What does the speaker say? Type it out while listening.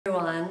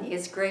everyone.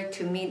 It's great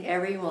to meet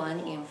everyone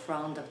in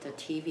front of the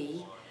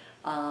TV.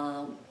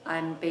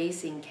 I'm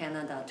based in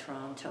Canada,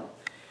 Toronto.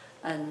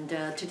 And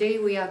today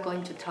we are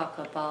going to talk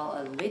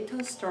about a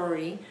little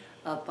story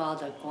about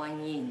the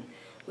Guan Yin,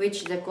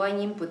 which the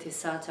Guan Yin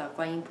Bodhisattva,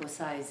 Guan Yin菩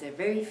萨, is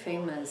very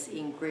famous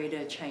in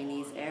greater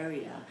Chinese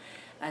area.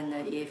 And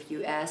if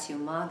you ask your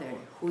mother,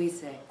 who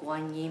is a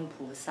Guan Yin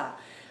菩萨,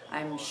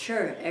 I'm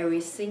sure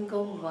every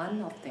single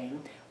one of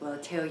them will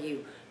tell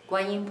you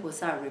Guan Yin菩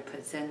萨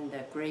represents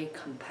the great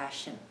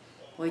compassion,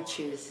 which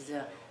is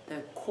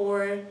the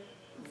core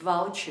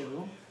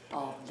virtue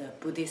of the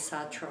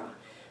Buddhiststory.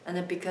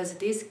 And because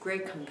this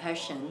great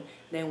compassion,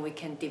 then we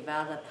can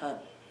develop a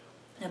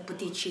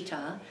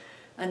bodhicitta,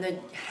 and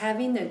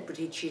having the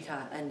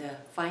bodhicitta, and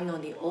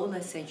finally all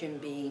the sentient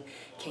beings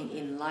can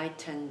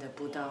enlighten the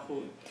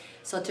Buddhahood.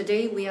 So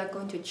today we are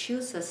going to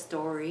choose a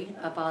story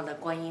about the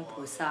Guan Yin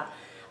菩萨,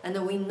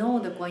 and we know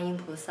the Guan Yin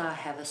菩萨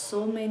have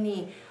so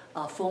many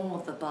forms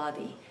of the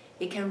body.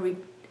 It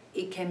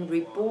can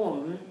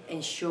reborn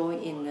and show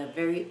in a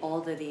very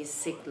elderly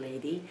sick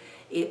lady.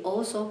 It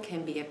also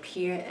can be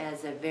appear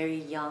as a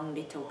very young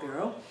little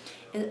girl.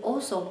 It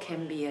also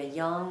can be a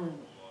young,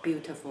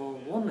 beautiful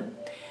woman.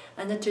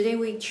 And today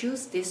we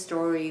choose this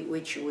story,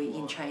 which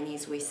in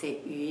Chinese we say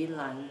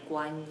Yúlán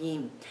Guan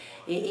Yin.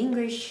 In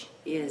English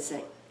is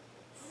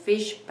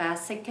Fish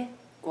Basket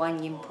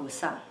Guan Yin菩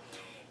萨.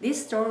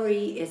 This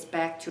story is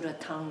back to the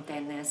Tang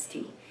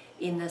Dynasty.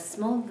 In a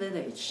small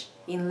village,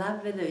 in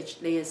that village,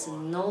 there is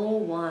no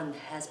one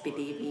has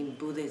believed in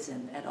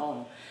Buddhism at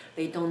all.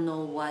 They don't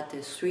know what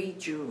the three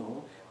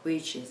jewels,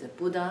 which is the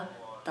Buddha,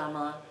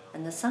 Dharma,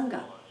 and the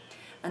Sangha.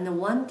 And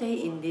one day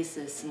in this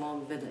small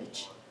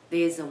village,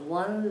 there is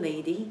one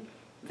lady,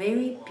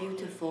 very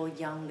beautiful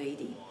young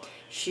lady.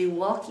 She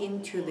walked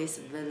into this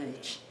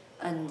village,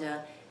 and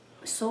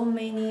so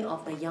many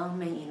of the young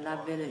men in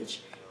that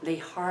village, they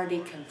hardly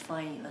can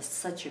find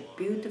such a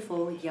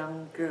beautiful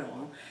young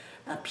girl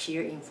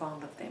appear in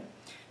front of them.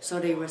 So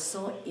they were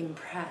so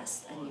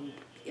impressed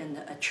and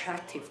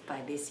attracted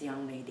by this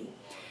young lady.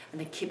 And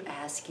they keep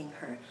asking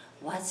her,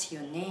 "What's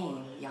your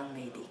name, young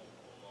lady?"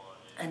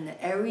 And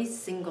every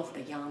single of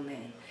the young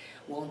men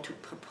want to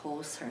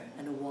propose her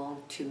and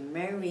want to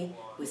marry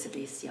with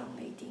this young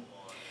lady.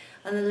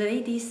 And the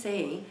lady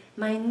say,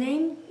 "My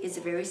name is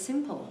very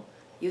simple.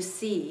 You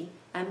see,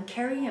 I'm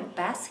carrying a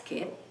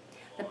basket.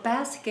 The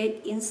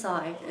basket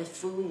inside is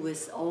full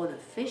with all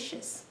the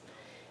fishes.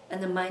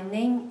 And my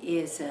name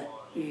is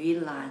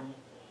Yúlán."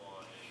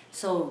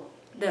 So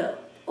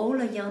all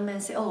the young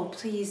men say, "Oh,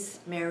 please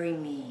marry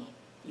me,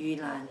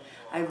 Yúlán.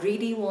 I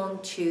really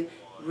want to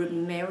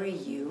marry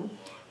you."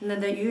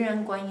 And the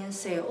Yúlán Guan Yin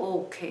say,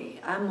 "Okay,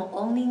 I'm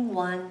only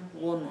one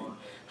woman.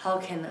 How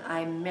can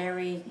I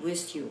marry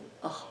with you?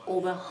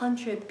 Over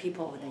 100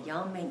 people, the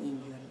young men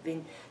in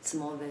your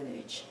small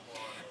village."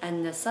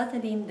 And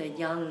suddenly the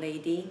young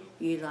lady,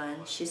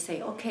 Yúlán, she say,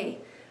 "Okay,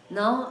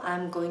 now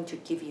I'm going to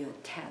give you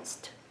a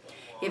test.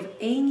 If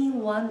any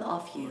one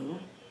of you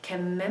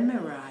can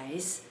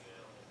memorize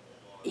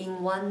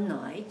in one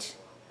night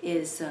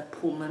is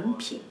Pu Men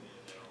Ping,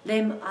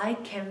 then I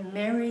can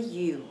marry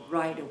you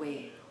right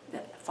away the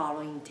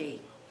following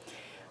day."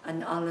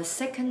 And on the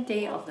second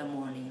day of the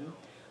morning,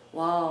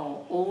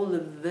 wow, all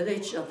the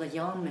village of the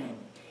young men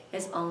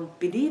is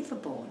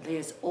unbelievable.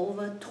 There's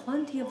over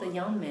 20 of the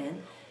young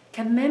men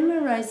can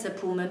memorize the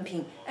Pu Men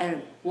Ping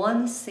at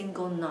one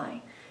single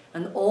night.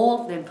 And all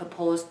of them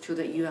propose to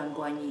the Yúlán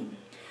Guan Yin.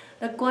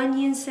 The Guan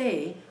Yin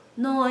say,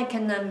 "No, I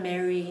cannot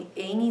marry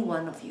any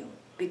one of you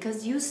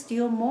because you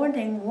steal more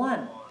than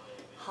one.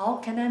 How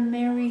can I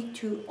marry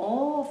to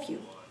all of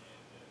you?"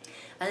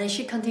 And then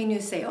she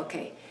continues to say,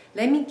 "Okay,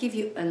 let me give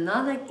you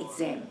another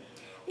exam.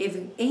 If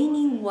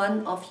any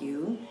one of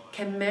you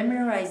can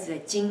memorize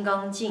the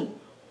Jinggang Jing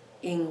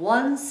in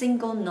one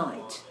single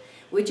night,"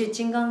 which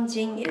Jinggang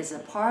Jing is a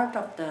part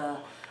of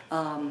the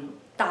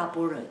大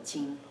般若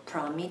经,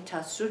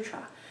 Prajna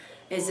Sutra.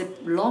 Is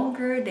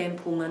longer than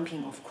Pu Men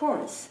Ping, of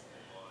course.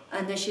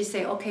 And then she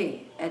said,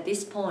 "Okay, at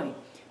this point,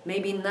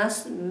 maybe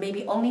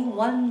only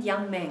one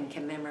young man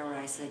can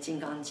memorize the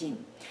Jinggang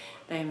Jing."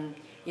 Then,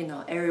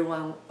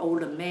 everyone, all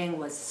the men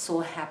was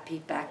so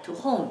happy back to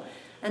home.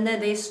 And then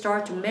they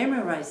start to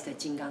memorize the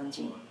Jinggang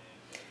Jing.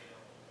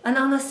 And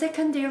on the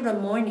second day of the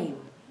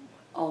morning,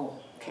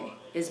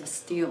 it's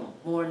still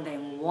more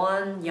than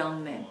one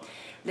young man.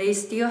 They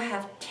still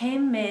have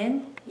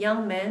 10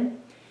 young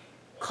men,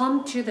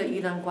 come to the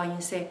Yúlán Guan Yin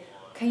and say,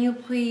 "Can you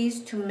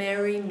please to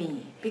marry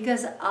me?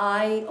 Because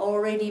I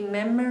already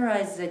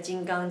memorized the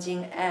Jinggang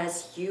Jing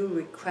as you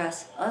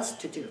request us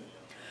to do."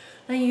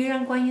 Then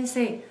Yúlán Guan Yin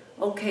say,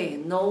 "Okay,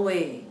 no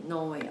way.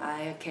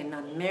 I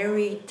cannot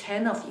marry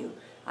 10 of you.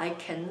 I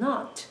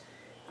cannot.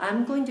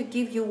 I'm going to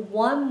give you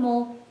one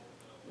more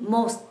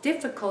most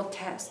difficult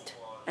test,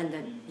 and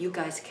then you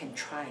guys can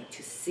try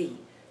to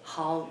see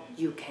how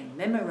you can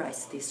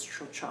memorize this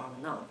sutra or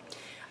not."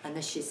 And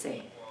then she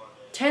say,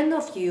 10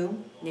 of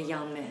you, the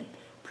young men,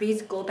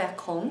 please go back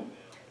home,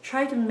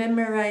 try to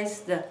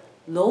memorize the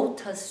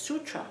Lotus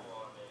Sutra.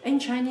 In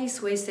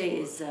Chinese, we say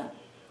is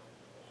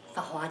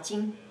法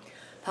Jing.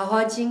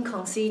 Jing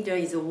considered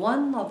is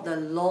one of the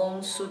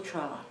long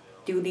sutra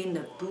during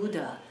the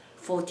Buddha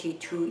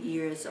 42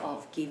 years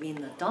of giving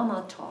the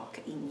Dharma talk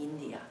in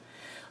India.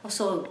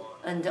 Also,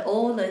 and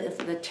all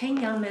the 10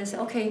 young men said,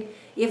 okay,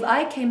 if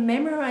I can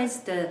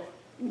memorize the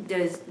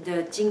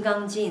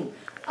Jing,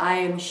 I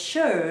am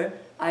sure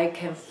I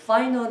can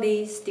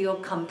finally still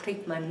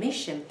complete my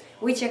mission,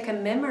 which I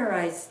can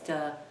memorize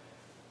the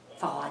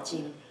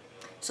Jing.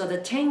 So the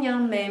 10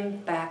 young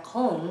men back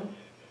home,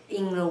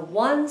 in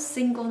one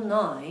single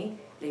night,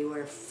 they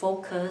were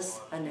focused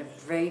and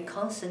very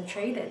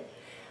concentrated.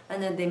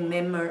 And then they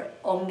remember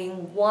only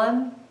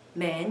one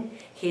man,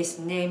 his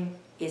name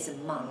is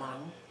Ma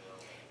Lang.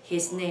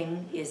 His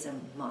name is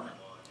Ma.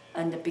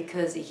 And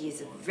because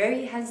he's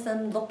very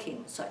handsome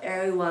looking, so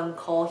everyone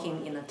call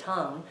him in the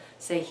town,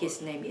 say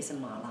his name is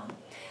Ma Lang.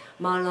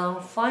 Ma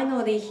Lang,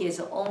 finally, he is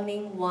only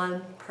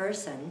one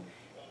person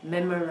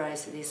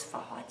memorized this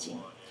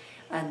Jing.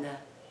 And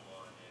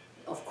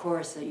of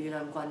course,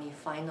 Yúlán Guan Yin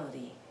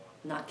finally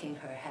knocking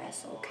her head,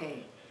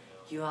 okay,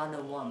 you are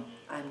the one,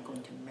 I'm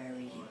going to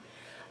marry you.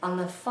 On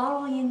the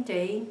following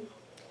day,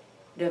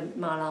 the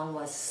Ma Lang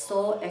was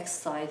so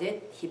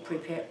excited. He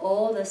prepared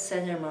all the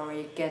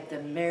ceremony, get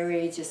the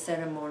marriage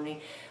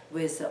ceremony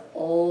with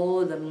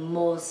all the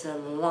most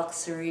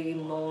luxury,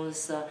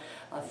 most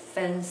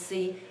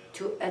fancy,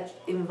 to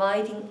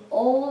inviting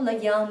all the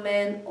young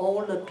men,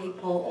 all the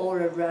people, all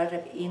the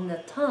relatives in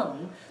the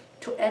town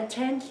to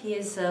attend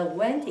his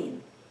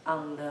wedding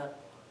on the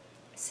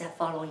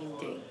following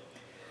day.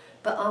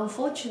 But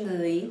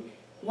unfortunately,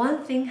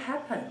 one thing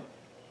happened.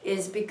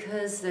 Is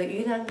because the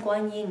Yúlán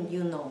Guan Yin,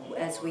 you know,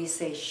 as we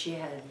say, she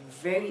had a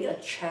very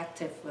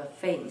attractive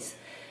face,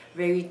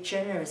 very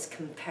generous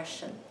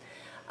compassion.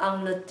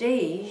 On the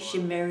day she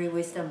married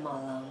with the Ma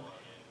Lang,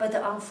 but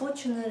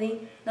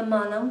unfortunately, the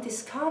Ma Lang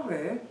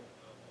discovered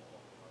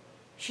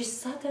she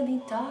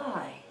suddenly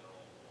died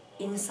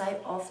inside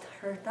of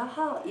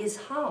his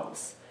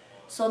house.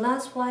 So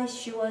that's why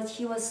he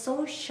was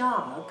so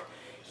shocked.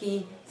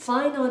 He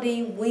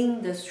finally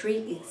won the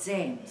 3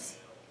 exams.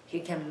 He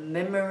can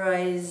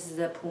memorize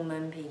the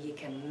Pumenpi, he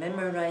can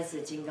memorize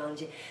the Jing,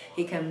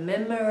 he can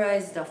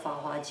memorize the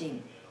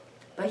Jing,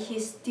 but he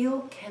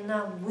still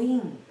cannot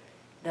win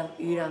the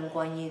Yúlán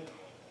Guan Yin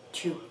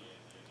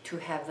to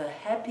have a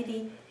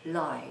happy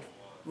life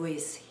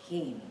with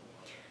him.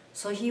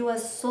 So he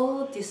was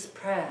so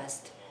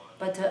depressed,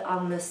 but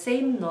on the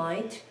same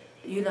night,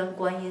 Yúlán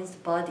Guan Yin's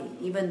body,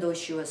 even though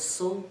she was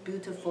so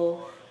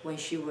beautiful when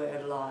she was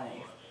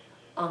alive,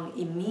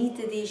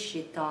 immediately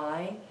she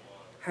died.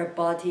 Her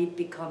body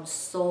becomes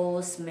so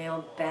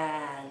smell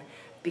bad,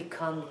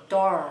 become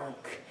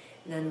dark,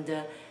 and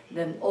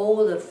then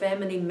all the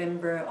family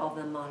members of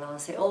the Ma Lang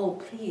say, "Oh,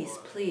 please,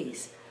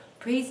 please,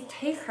 please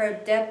take her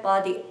dead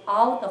body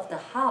out of the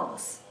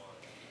house."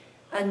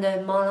 And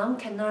the Ma Lang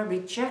cannot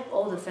reject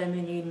all the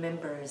family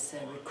members'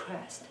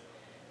 request,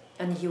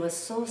 and he was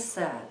so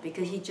sad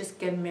because he just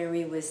got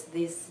married with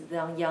this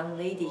young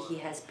lady he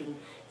has been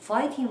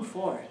fighting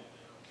for,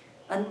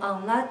 and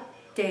on that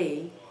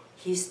day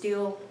he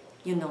still,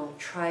 you know,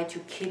 try to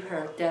keep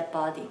her dead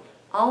body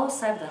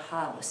outside the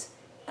house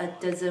and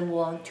doesn't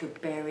want to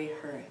bury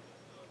her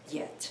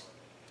yet.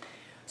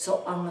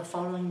 So on the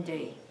following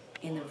day,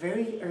 in the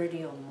very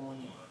early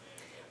morning,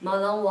 Ma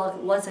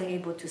Lang wasn't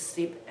able to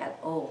sleep at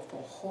all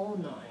for a whole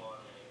night.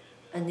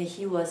 And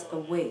he was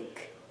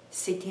awake,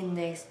 sitting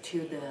next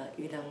to the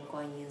Yúlán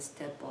Guan Yin's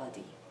dead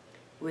body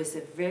with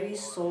a very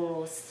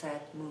sorrow,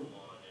 sad mood.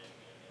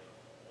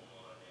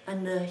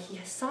 And he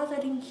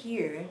suddenly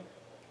heard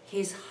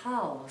his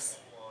house,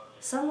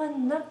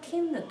 someone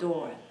knocking the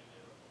door.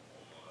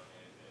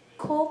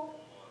 Cock,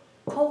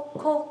 cock,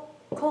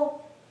 cock,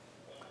 cock.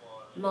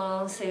 Ma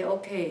Lang say,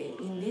 okay,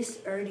 in this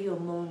early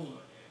morning,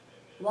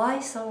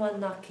 why someone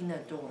knocking the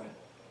door?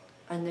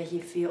 And he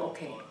feel,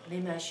 okay,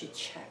 maybe I should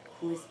check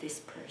who is this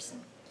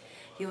person.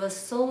 He was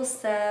so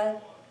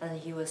sad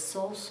and he was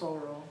so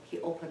sorrow. He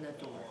opened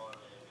the door.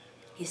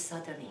 He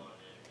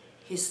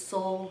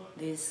saw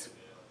this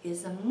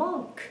is a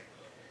monk.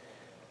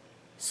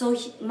 So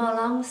Ma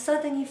Lang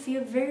suddenly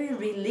feel very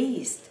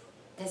released.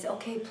 They said,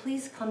 okay,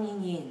 please come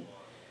in.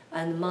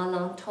 And Ma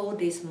Lang told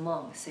this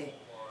monk, say,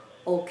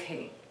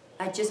 okay,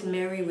 I just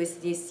married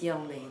with this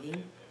young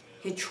lady.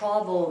 He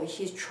traveled,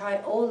 he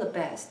tried all the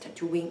best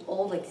to win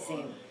all the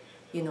exams.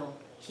 You know,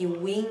 he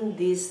win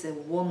this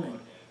woman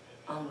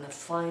on the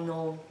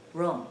final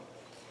run.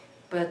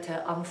 But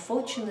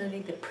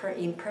unfortunately, the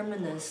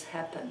impermanence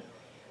happened.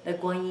 The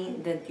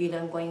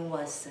Yúlán Guan Yin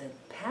was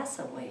passed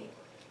away.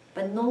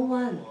 But no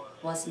one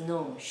was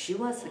known. She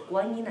was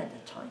Guan Yin at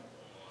the time.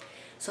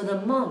 So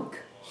the monk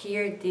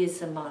heard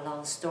this Ma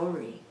Lang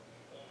story.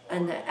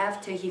 And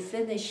after he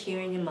finished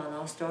hearing the Ma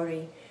Lang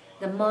story,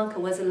 the monk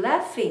was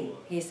laughing.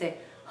 He said,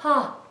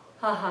 ha,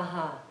 ha, ha,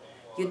 ha,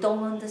 you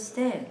don't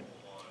understand.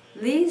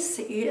 This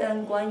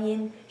Yúlán Guan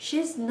Yin,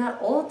 she's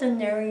not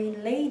ordinary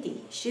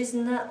lady. She's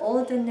not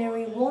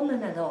ordinary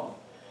woman at all.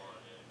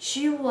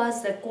 She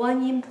was the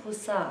Guan Yin菩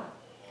萨.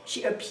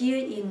 She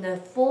appeared in the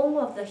form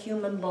of the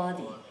human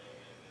body.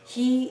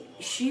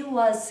 she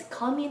was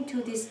coming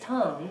to this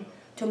town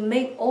to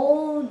make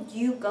all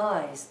you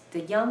guys, the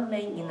young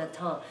men in the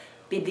town,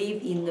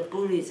 believe in the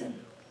Buddhism,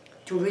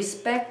 to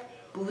respect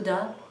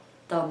Buddha,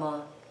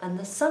 Dharma, and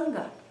the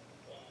Sangha.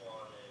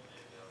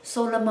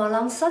 So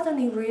Lamalang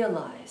suddenly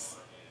realized,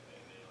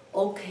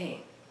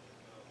 okay,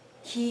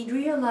 he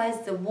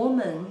realized the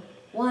woman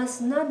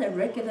was not a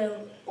regular,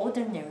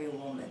 ordinary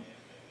woman.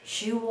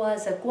 She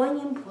was a Guan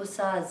Yin菩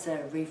薩's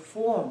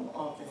reform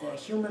of the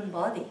human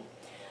body.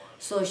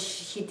 So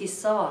he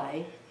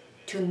decided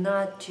to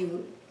not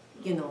to,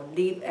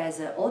 live as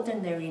an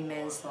ordinary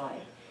man's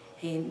life.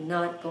 He's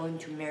not going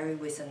to marry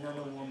with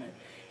another woman.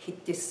 He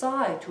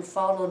decided to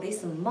follow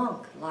this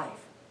monk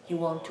life. He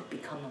wanted to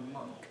become a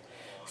monk.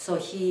 So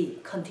he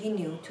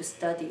continued to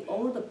study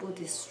all the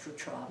Buddhist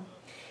Sutra.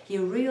 He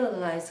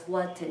realized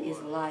what his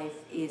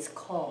life is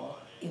called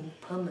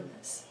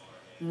impermanence.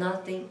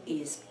 Nothing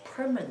is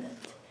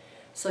permanent.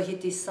 So he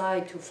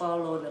decided to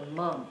follow the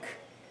monk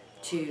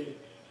to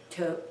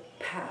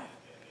path,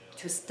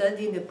 to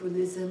study the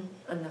Buddhism,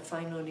 and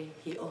finally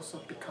he also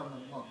became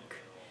a monk.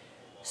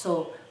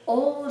 So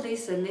all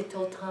these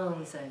little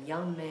towns and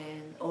young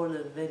men, all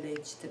the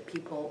village, the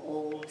people,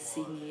 all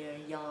senior,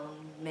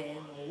 young men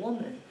or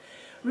women,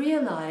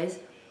 realized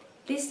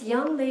this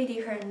young lady,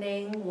 her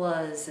name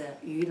was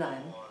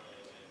Yúlán,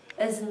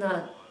 is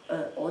not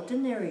an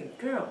ordinary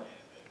girl.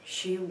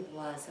 She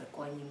was a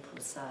Guan Yin菩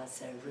薩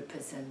's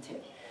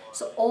representative.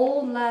 So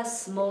all that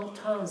small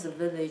towns,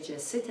 village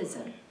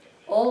citizens,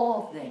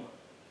 all of them,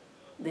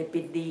 they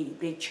believe,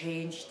 they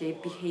change their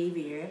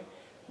behavior,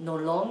 no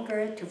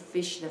longer to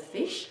fish the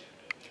fish.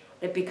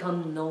 They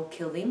become no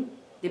killing.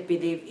 They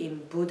believe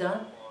in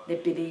Buddha. They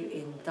believe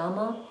in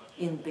Dharma,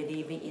 in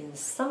believing in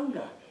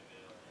Sangha.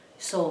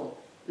 So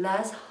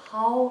that's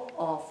how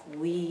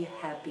we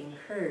have been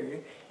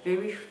heard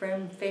very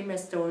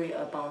famous story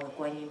about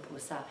Guan Yin菩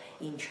薩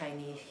in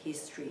Chinese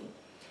history.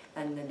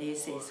 And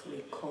this is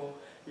we call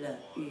the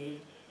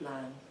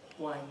Yúlán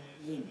Guan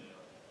Yin.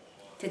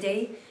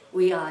 Today,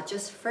 we are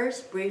just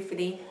first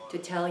briefly to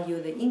tell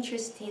you the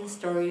interesting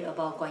story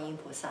about Guan Yin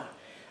菩薩.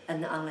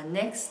 And on the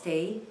next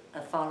day,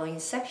 a following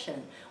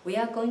section, we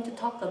are going to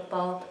talk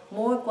about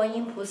more Guan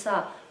Yin菩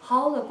薩,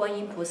 how the Guan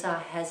Yin菩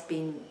薩has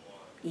been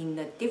in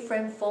the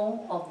different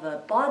form of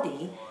the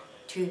body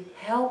to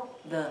help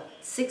the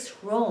sixth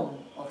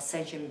realm of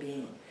sentient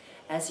being.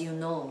 As you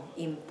know,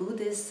 in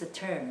Buddhist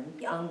term,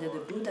 under the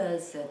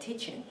Buddha's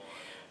teaching,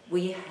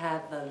 we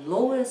have the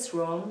lowest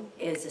realm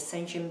is the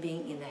sentient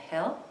being in the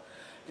hell,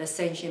 the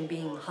sentient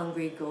being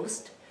hungry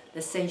ghost,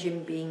 the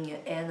sentient being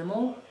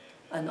animal,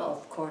 and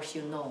of course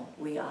you know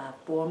we are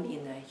born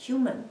in a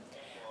human.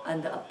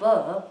 And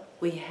above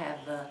we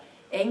have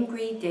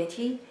angry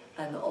deity,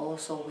 and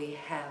also we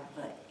have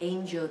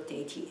angel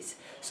deities.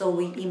 So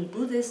we, in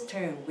Buddhist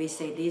term, we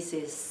say this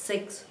is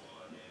six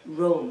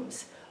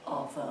realms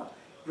of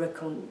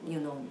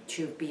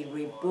to be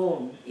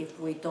reborn if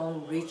we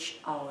don't reach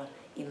our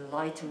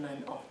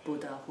enlightenment of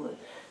Buddhahood.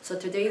 So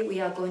today we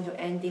are going to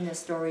end in a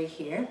story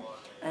here,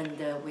 and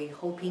we're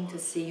hoping to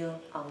see you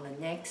on the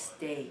next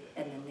day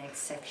and the next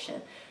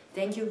section.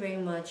 Thank you very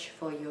much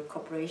for your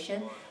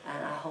cooperation,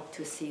 and I hope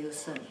to see you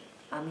soon.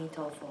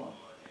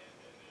 Amitofo.